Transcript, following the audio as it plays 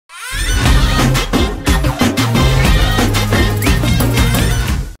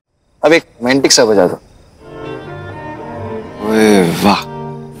अब एक रोमांटिक सा बजा दो। ओए वाह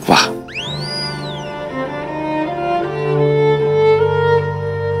वाह।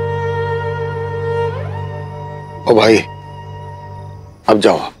 ओ भाई अब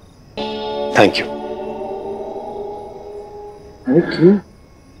जाओ। Thank you. अरे क्यों?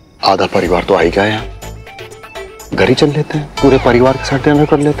 आधा परिवार तो आ ही गया यहाँ, घर ही चल लेते हैं, पूरे परिवार के साथ डिनर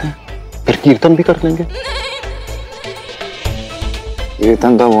कर लेते हैं, फिर कीर्तन भी कर लेंगे।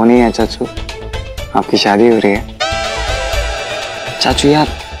 कीर्तन तो वो नहीं है चाचू, आपकी शादी हो रही है। चाचू यार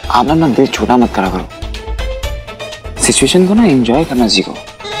आप ना दिल छोटा मत करा करो, सिचुएशन को ना एंजॉय करना सीखो।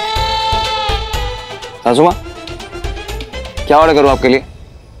 सासू माँ क्या ऑर्डर करूँ आपके लिए?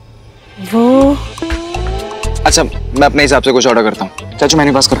 वो अच्छा मैं अपने हिसाब से कुछ ऑर्डर करता हूँ। चाचू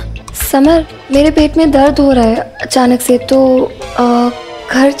मेरे पास करो। समर मेरे पेट में दर्द हो रहा है अचानक से, तो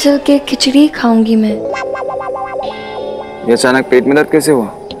घर चल के खिचड़ी खाऊंगी मैं। ये अचानक पेट में दर्द कैसे हुआ?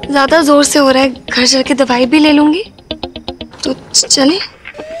 ज्यादा जोर से हो रहा है, घर चल के दवाई भी ले लूंगी। तो चले?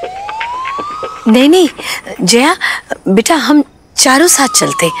 नहीं नहीं जया बेटा, हम चारों साथ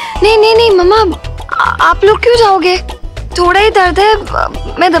चलते। नहीं नहीं नहीं मम्मा, आप लोग क्यों जाओगे? थोड़ा ही दर्द है,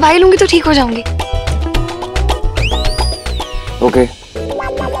 मैं दवाई लूंगी तो ठीक हो जाऊंगी। ओके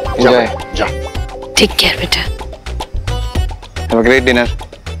जा। टेक केयर बेटा। Have a great dinner.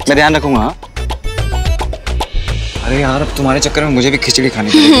 मैं ध्यान रखूंगा। हाँ? अरे यार अब तुम्हारे चक्कर में मुझे भी खिचड़ी खानी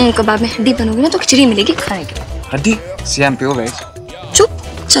पड़ेगी। कबाब में हड्डी बनोगी ना तो खिचड़ी मिलेगी खाने के। हड्डी? C am pure veg. चुप।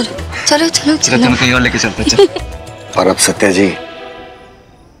 चलो चलो चलो चलो। तुम्हें कहीं और लेके चलते चल। और अब सत्या जी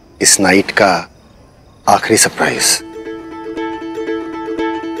इस नाइट का आखिरी सरप्राइज।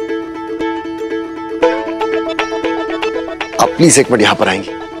 आप प्लीज एक मिनट यहां पर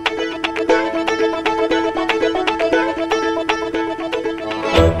आएंगे।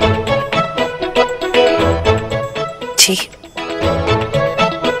 जी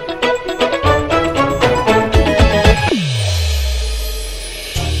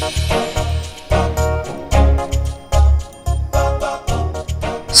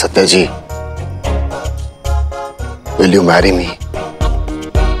सत्या जी, will you marry me?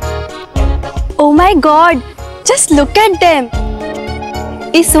 Oh my God, just look at them.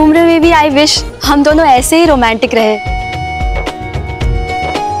 इस उम्र में भी आई विश हम दोनों ऐसे ही रोमांटिक रहे।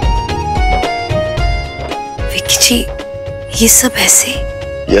 विकी जी ये सब ऐसे?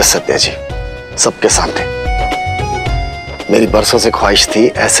 यस सत्या जी, सबके सामने। मेरी बरसों से ख्वाहिश थी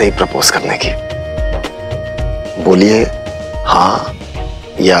ऐसे ही प्रपोज करने की। बोलिए हाँ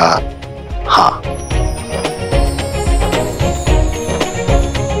या हाँ।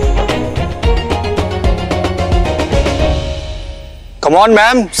 Come on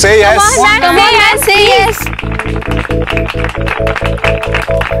ma'am, say yes. Come on, man, say yes.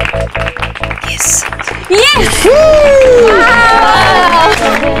 Yes. Yes.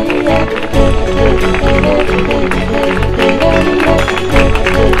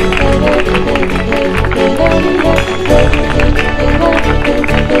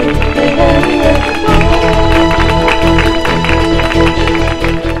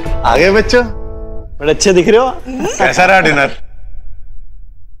 आगे बच्चों, बड़े अच्छे दिख रहे हो। कैसा रहा डिनर?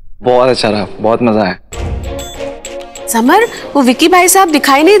 बहुत अच्छा रहा, बहुत मजा आया। समर वो विकी भाई साहब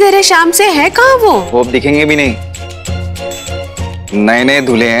दिखाई नहीं दे रहे शाम से, है कहाँ वो? वो अब दिखेंगे भी नहीं। नए नए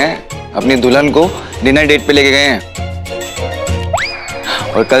दूल्हे हैं, अपनी दुल्हन को डिनर डेट पे लेके गए हैं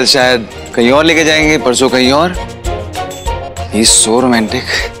और कल शायद कहीं और लेके जाएंगे, परसों कहीं और। He's so romantic.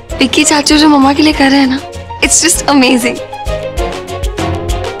 विक्की चाचू जो मम्मा के लिए कर रहे हैं ना, इट्स जस्ट अमेजिंग।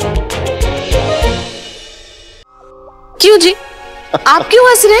 क्यों जी, आप क्यों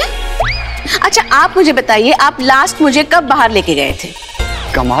हंस रहे हैं? अच्छा आप मुझे बताइए, आप लास्ट मुझे कब बाहर लेके गए थे?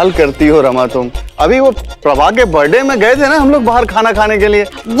 कमाल करती हो रमा तुम। अभी वो प्रभा के बर्थडे में गए थे ना हम लोग बाहर खाना खाने के लिए।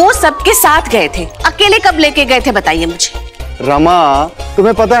 वो सबके साथ गए थे, अकेले कब लेके गए थे बताइए मुझे। रमा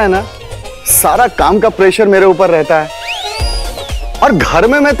तुम्हें पता है ना, सारा काम का प्रेशर मेरे ऊपर रहता है और घर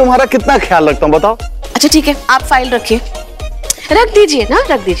में मैं तुम्हारा कितना ख्याल रखता हूँ बताओ। अच्छा ठीक है, आप फाइल रखिए, रख दीजिए ना,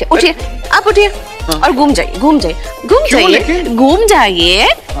 रख दीजिए। उठिए, आप उठिए और घूम जाइए, घूम जाइए, घूम जाइए, घूम जाइए।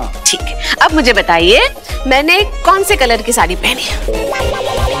 ठीक है, अब मुझे बताइए मैंने कौन से कलर की साड़ी पहनी है?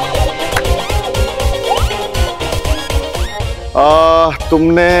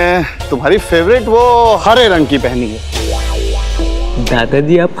 तुम्हारी फेवरेट वो हरे रंग की पहनी है।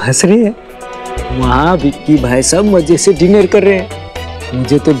 दादाजी आप हंस रहे हैं? वहाँ विक्की भाई साहब मजे से डिनर कर रहे हैं।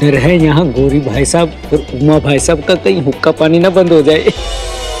 मुझे तो डर है यहाँ गौरी भाई साहब और उमा भाई साहब का कहीं हुक्का पानी ना बंद हो जाए।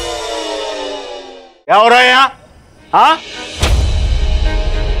 क्या हो रहा है यहाँ? हाँ?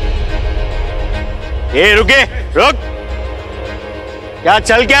 ये रुके, रुक। क्या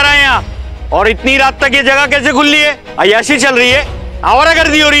चल क्या रहा है यहाँ? और इतनी रात तक ये जगह कैसे खुली है? अय्याशी चल रही है,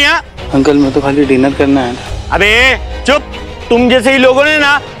 आवारागर्दी हो रही है। अंकल मैं तो खाली डिनर करना है। अबे चुप, तुम जैसे ही लोगों ने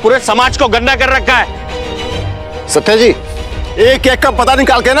ना पूरे समाज को गंदा कर रखा है। सत्या जी, एक एक का पता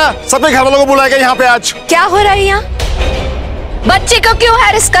निकाल के ना सभी घर वालों को बुलाएगा यहाँ पे आज। क्या हो रहा है यहाँ? बच्चे को क्यों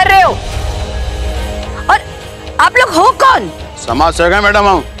हैरेस कर रहे हो? और आप लोग हो कौन? समाज सेवक हैं मैडम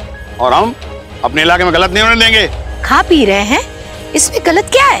हम, और हम अपने इलाके में गलत नहीं होने देंगे। खा पी रहे हैं, इसमें गलत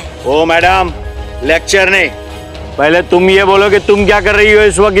क्या है? ओ मैडम, लेक्चर नहीं, पहले तुम ये बोलो कि तुम क्या कर रही हो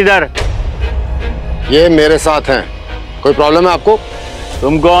इस वक्त इधर? ये मेरे साथ हैं। कोई प्रॉब्लम है आपको?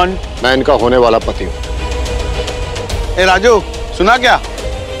 तुम कौन? मैं इनका होने वाला पति हूँ। ए राजू, सुना क्या?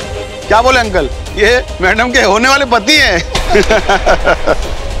 क्या बोले अंकल? ये मैडम के होने वाले पति हैं।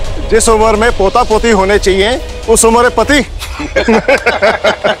 जिस उम्र में पोता पोती होने चाहिए उस उम्र में पति।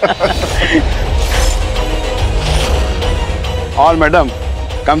 और मैडम,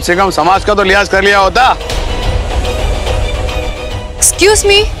 कम से कम समाज का तो लिहाज कर लिया होता। एक्सक्यूज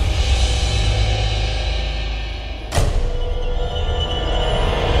मी,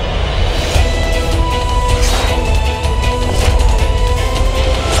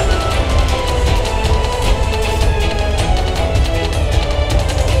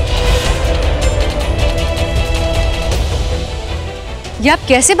 ये आप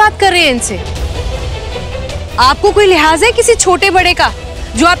कैसे बात कर रहे हैं इनसे? आपको कोई लिहाज है किसी छोटे बड़े का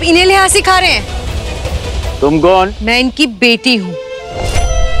जो आप इन्हें लिहाज सिखा रहे हैं? तुम कौन? मैं इनकी बेटी हूँ।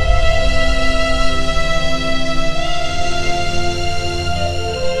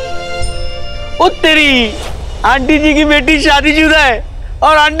 ओ तेरी, आंटी जी की बेटी शादीशुदा है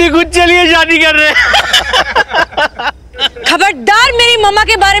और आंटी खुद चलिए शादी कर रहे हैं। खबरदार मेरी मम्मा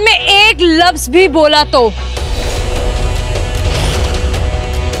के बारे में एक लफ्ज भी बोला तो।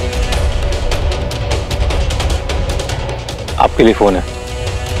 आपके लिए फोन है।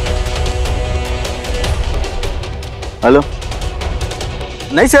 हेलो।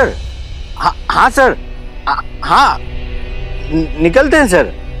 नहीं सर। हाँ सर। हाँ निकलते हैं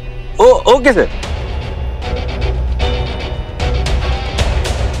सर। Okay sir.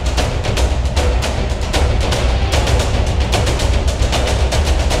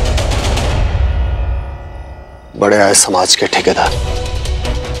 बड़े आए समाज के ठेकेदार,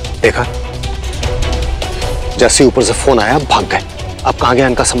 देखा जैसे ऊपर से फोन आया भाग गए। अब कहां गया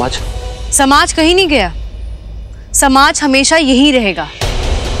इनका समाज? समाज कहीं नहीं गया, समाज हमेशा यही रहेगा।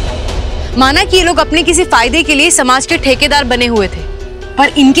 माना कि ये लोग अपने किसी फायदे के लिए समाज के ठेकेदार बने हुए थे, पर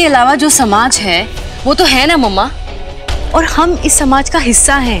इनके अलावा जो समाज है वो तो है ना मम्मा, और हम इस समाज का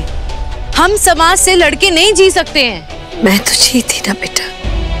हिस्सा हैं। हम समाज से लड़के नहीं जी सकते हैं। मैं तो जी थी ना बेटा,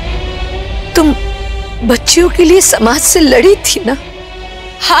 तुम बच्चियों के लिए समाज से लड़ी थी ना।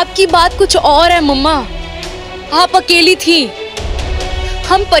 आपकी बात कुछ और है मम्मा, आप अकेली थी,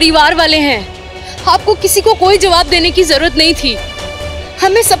 हम परिवार वाले हैं। आपको किसी को कोई जवाब देने की जरूरत नहीं थी,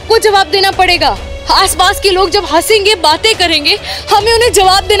 हमें सबको जवाब देना पड़ेगा। आसपास के लोग जब हंसेंगे, बातें करेंगे, हमें उन्हें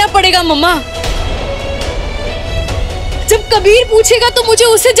जवाब देना पड़ेगा मम्मा। जब कबीर पूछेगा तो मुझे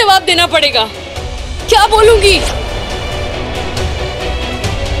उसे जवाब देना पड़ेगा। क्या बोलूंगी?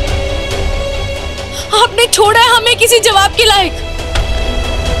 आपने छोड़ा है हमें किसी जवाब के लायक।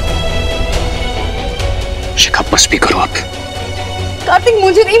 शिखा बस भी करो आप। कार्तिक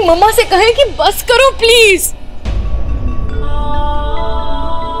मुझे नहीं, मम्मा से कहें कि बस करो प्लीज।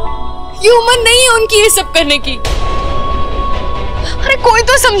 ये उम्र नहीं है उनकी ये सब करने की। अरे कोई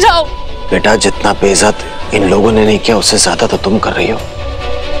तो समझाओ। बेटा जितना बेइज्जत इन लोगों ने नहीं किया उससे ज्यादा तो तुम कर रही हो।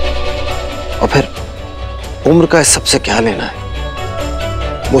 और फिर उम्र का इस सबसे क्या लेना है?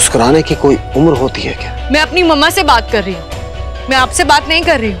 मुस्कुराने की कोई उम्र होती है क्या? मैं अपनी मम्मा से बात कर रही हूँ, मैं आपसे बात नहीं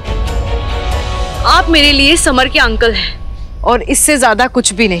कर रही हूँ। आप मेरे लिए समर के अंकल हैं और इससे ज्यादा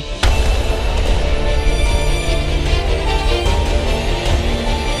कुछ भी नहीं।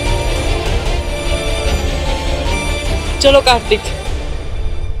 चलो कार्तिक।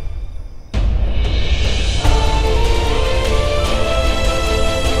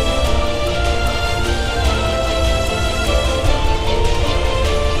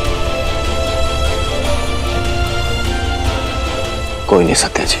 कोई नहीं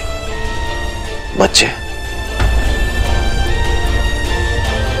सत्या जी, बच्चे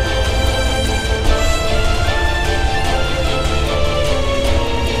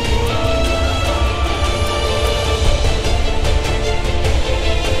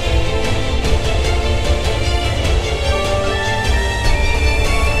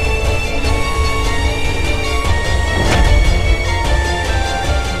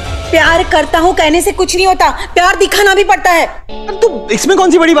प्यार करता हूँ कहने से कुछ नहीं होता, प्यार दिखाना भी पड़ता है। तो इसमें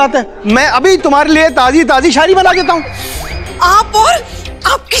कौन सी बड़ी बात है? मैं अभी तुम्हारे लिए ताजी ताजी शायरी बना देता हूँ। आप और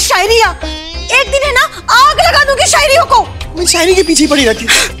आपकी शायरियाँ, एक दिन है ना आग लगा दूंगी शायरियों को। मैं शायरी के पीछे पड़ी रहती।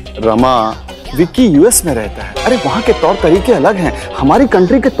 रमा, विक्की यूएस में रहता है। अरे वहाँ के तौर तरीके अलग हैं, हमारी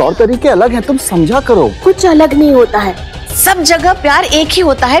कंट्री के तौर तरीके अलग हैं, तुम समझा करो। कुछ अलग नहीं होता है, सब जगह प्यार एक ही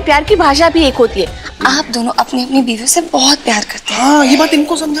होता है, प्यार की भाषा भी एक होती है। आप दोनों अपनी अपनी बीवी से बहुत प्यार करते हैं। हाँ, ये बात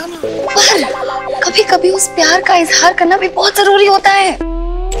इनको समझाना। पर कभी कभी उस प्यार का इजहार करना भी बहुत जरूरी होता है।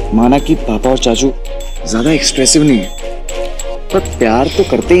 माना कि पापा और चाचू ज्यादा एक्सप्रेसिव नहीं है, पर प्यार तो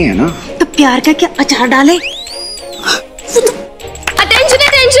करते ही है ना। तो प्यार का क्या अचार डाले? Attention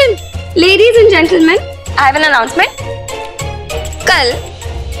attention ladies and gentleman, I have an announcement. कल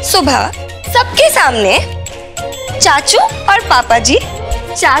सुबह सबके सामने चाचू और पापा जी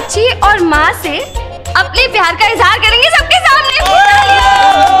चाची और माँ से अपने प्यार का इजहार करेंगे सबके सामने।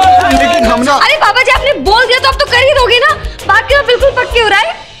 लेकिन हम ना, अरे पापा जी आपने बोल दिया तो अब तो कर ही दोगे ना, बात क्या बिल्कुल पक्की हो रहा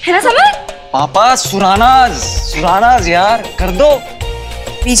है ना समर? पापा सुरानाज यार कर दो।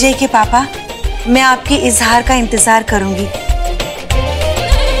 विजय के पापा, मैं आपके इजहार का इंतजार करूंगी,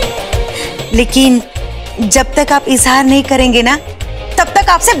 लेकिन जब तक आप इजहार नहीं करेंगे ना, तब तक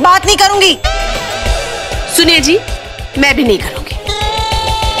आपसे बात नहीं करूंगी। सुनिए जी, मैं भी नहीं करूंगी।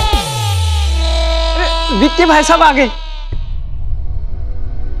 विक्की भाई साहब आ गए।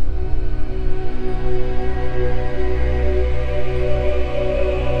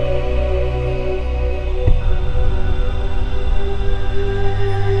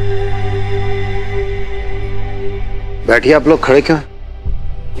 बैठिए, आप लोग खड़े क्यों?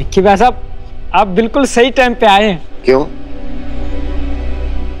 विक्की भाई साहब आप बिल्कुल सही टाइम पे आए हैं। क्यों?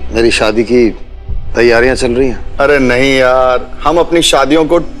 मेरी शादी की तैयारियां चल रही हैं? अरे नहीं यार, हम अपनी शादियों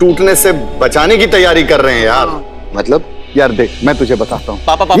को टूटने से बचाने की तैयारी कर रहे हैं यार। मतलब? यार देख, मैं तुझे बताता हूँ।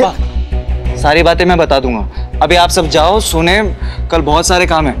 पापा सारी बातें मैं बता दूंगा, अभी आप सब जाओ सोने, कल बहुत सारे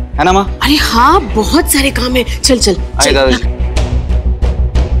काम है ना माँ? अरे हाँ, बहुत सारे काम है, चल चल, आइए दादाजी।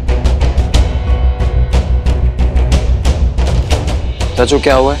 चाचू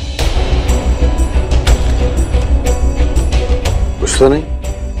क्या हुआ है? कुछ तो नहीं।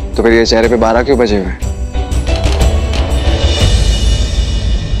 तो फिर ये चेहरे पे 12 क्यों बजे हुए हैं?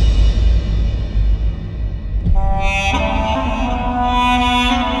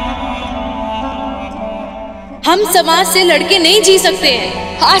 हम समाज से लड़के नहीं जी सकते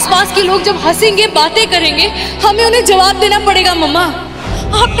हैं। आसपास के लोग जब हंसेंगे बातें करेंगे, हमें उन्हें जवाब देना पड़ेगा। मम्मा,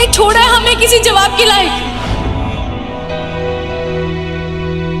 आपने छोड़ा है हमें किसी जवाब के लायक।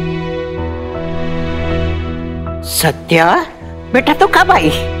 सत्या बेटा, तो कब आई?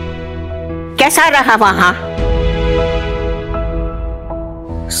 कैसा रहा वहां?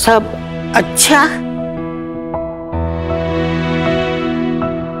 सब अच्छा?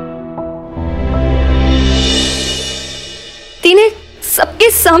 तीने सबके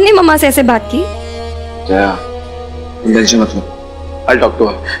सामने मम्मा से ऐसे बात की? जया, टेंशन मत लो, I'll talk to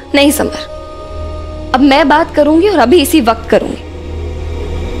her। नहीं समर, अब मैं बात करूंगी और अभी इसी वक्त करूंगी।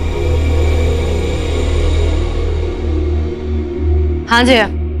 हाँ जया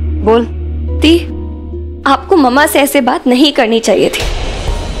बोल। ती, आपको मम्मा से ऐसे बात नहीं करनी चाहिए थी।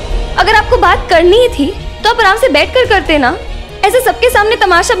 अगर आपको बात करनी ही थी तो आप आराम से बैठकर करते ना, ऐसे सबके सामने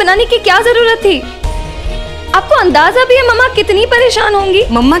तमाशा बनाने की क्या जरूरत थी? आपको अंदाजा भी है मम्मा कितनी परेशान होंगी।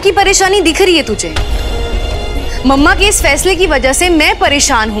 मम्मा की परेशानी दिख रही है तुझे? मम्मा के इस फैसले की वजह से मैं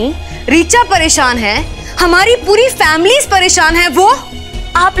परेशान हूँ, रीचा परेशान है, हमारी पूरी फैमिली परेशान है। वो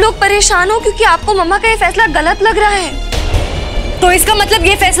आप लोग परेशान हो क्योंकि आपको मम्मा का ये फैसला गलत लग रहा है, तो इसका मतलब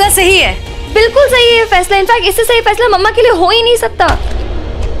ये फैसला सही है? बिल्कुल सही है ये फैसला। इनफैक्ट इससे सही फैसला मम्मा के लिए हो ही नहीं सकता।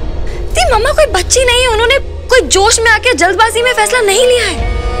 ती, मम्मा कोई बच्ची नहीं है, उन्होंने कोई जोश में आके जल्दबाजी में फैसला नहीं लिया है।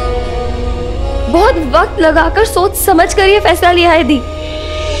 बहुत वक्त लगाकर सोच समझ कर ये फैसला लिया है दी।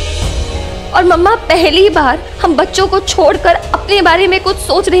 और मम्मा पहली बार हम बच्चों को छोड़कर अपने बारे में कुछ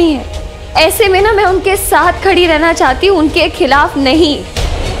सोच रही हैं। ऐसे में ना मैं उनके साथ खड़ी रहना चाहती हूँ, उनके खिलाफ नहीं।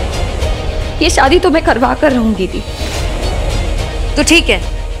 ये शादी तो मैं करवा कर रहूंगी दी। तो ठीक है,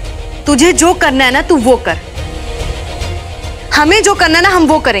 तुझे जो करना है ना तू वो कर, हमें जो करना है ना हम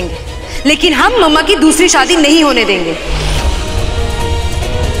वो करेंगे, लेकिन हम मम्मा की दूसरी शादी नहीं होने देंगे।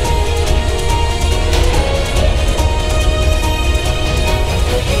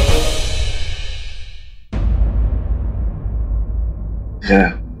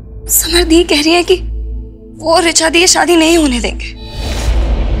 समर दी कह रही है कि वो रिचा दी शादी नहीं होने देंगे।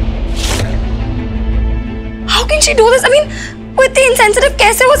 How can she do this? I mean, वो इतनी insensitive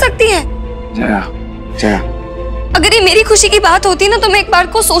कैसे हो सकती है? जया, अगर ये मेरी खुशी की बात होती ना तो मैं एक बार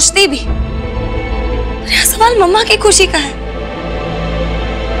को सोचती भी। यह सवाल मम्मा की खुशी का है।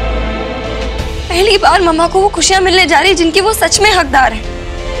 पहली बार मम्मा को वो खुशियां मिलने जा रही जिनकी वो सच में हकदार है।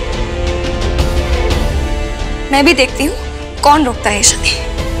 मैं भी देखती हूँ कौन रोकता है शादी।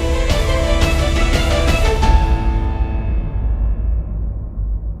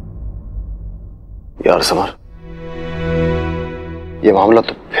 यार समर, ये मामला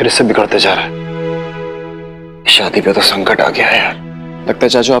तो फिर से बिगड़ते जा रहा है। शादी पे तो संकट आ गया है यार। लगता है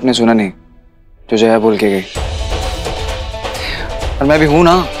चाचू आपने सुना नहीं जो जया बोल के गई। और मैं भी हूं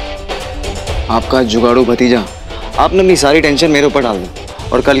ना आपका जुगाड़ू भतीजा। आपने अपनी सारी टेंशन मेरे ऊपर डाल दी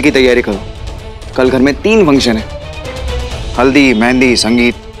और कल की तैयारी करो। कल घर में 3 फंक्शन है, हल्दी, मेहंदी,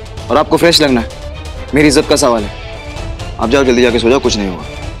 संगीत, और आपको फ्रेश लगना है। मेरी इज्जत का सवाल है। आप जाओ, जल्दी जाके सो जाओ, कुछ नहीं होगा।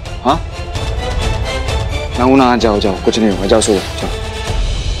 हाँ मैं हूं ना, जाओ जाओ, कुछ नहीं होगा, जाओ सो जाओ।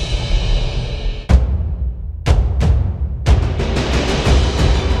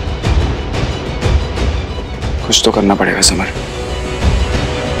 कुछ तो करना पड़ेगा समर।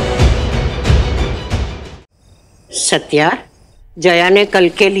 सत्या, जया ने कल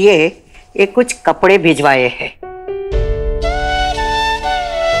के लिए ये कुछ कपड़े भिजवाए हैं।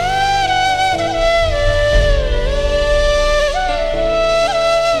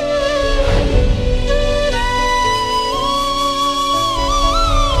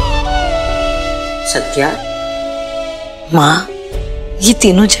 सत्या, माँ, ये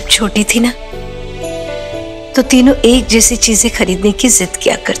तीनों जब छोटी थी ना तो तीनों एक जैसी चीजें खरीदने की जिद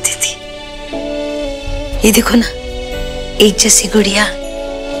किया करती थी। ये देखो ना, एक जैसी गुड़िया,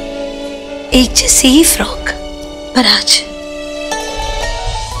 एक जैसी ही फ्रॉक। पर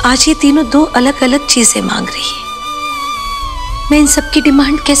आज ये तीनों 2 अलग अलग चीजें मांग रही है। मैं इन सबकी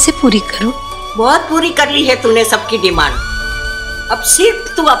डिमांड कैसे पूरी करूं? बहुत पूरी कर ली है तूने सबकी डिमांड। अब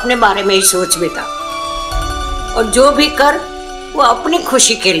सिर्फ तू अपने बारे में ही सोच बेटा, और जो भी कर वो अपनी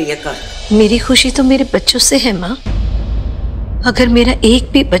खुशी के लिए कर। मेरी खुशी तो मेरे बच्चों से है माँ। अगर मेरा एक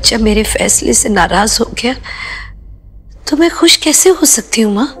भी बच्चा मेरे फैसले से नाराज हो गया तो मैं खुश कैसे हो सकती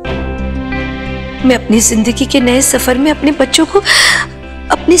हूँ माँ? मैं अपनी जिंदगी के नए सफर में अपने बच्चों को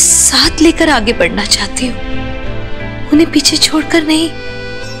अपने साथ लेकर आगे बढ़ना चाहती हूँ, उन्हें पीछे छोड़कर नहीं।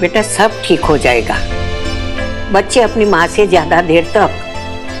 बेटा सब ठीक हो जाएगा। बच्चे अपनी माँ से ज्यादा देर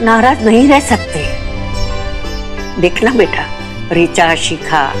तक नाराज नहीं रह सकते। देखना बेटा, ऋचा,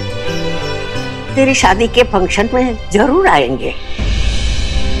 शिखा तेरी शादी के फंक्शन में जरूर आएंगे।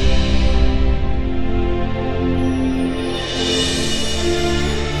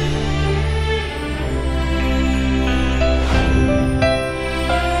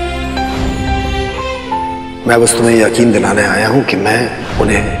 मैं बस तुम्हें यकीन दिलाने आया हूं कि मैं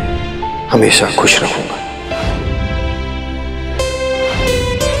उन्हें हमेशा खुश रखूंगा।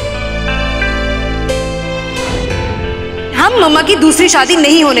 हम मम्मा की दूसरी शादी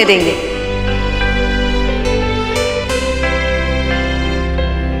नहीं होने देंगे।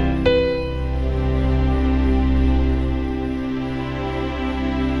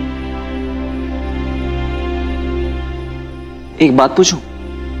 एक बात पूछूं,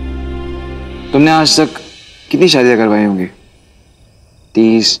 तुमने आज तक कितनी शादियां करवाई होंगी?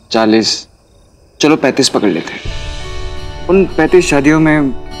 30, 40, चलो 35 पकड़ लेते हैं। उन 35 शादियों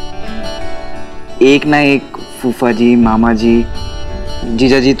में एक ना एक फूफा जी, मामा जी,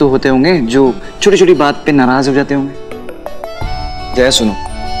 जीजा जी तो होते होंगे जो छोटी छोटी बात पे नाराज हो जाते होंगे। जया सुनो,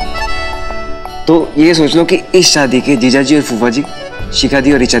 तो ये सोच लो कि इस शादी के जीजा जी और फूफा जी शिखा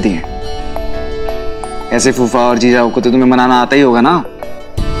दी और ऋचा दी हैं। ऐसे फूफा और जीजा को तो तुम्हें मनाना आता ही होगा ना,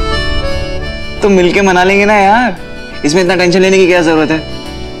 तो मिलके मना लेंगे ना यार। इसमें इतना टेंशन लेने की क्या जरूरत है?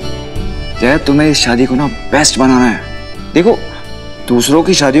 जया, तुम्हें इस शादी को ना बेस्ट बनाना है। देखो, दूसरों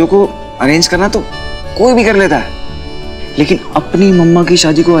की शादियों को अरेंज करना तो कोई भी कर लेता है, लेकिन अपनी मम्मा की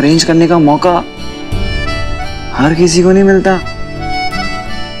शादी को अरेंज करने का मौका हर किसी को नहीं मिलता।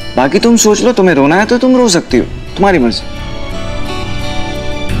 बाकी तुम सोच लो, तुम्हें रोना है तो तुम रो सकती हो, तुम्हारी मर्जी।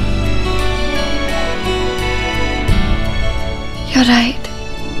 You're right.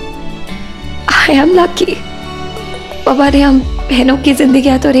 I am lucky. पापा ने हम बहनों की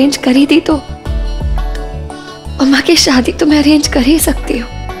जिंदगी तो अरेंज कर ही दी, तो मम्मा की शादी तो मैं अरेंज कर ही सकती हूँ।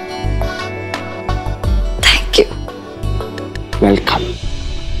 Thank you. Welcome.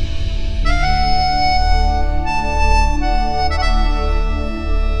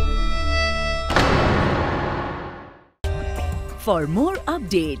 For more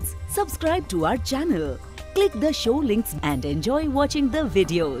updates, subscribe to our channel, click the show links and enjoy watching the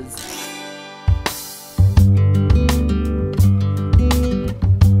videos.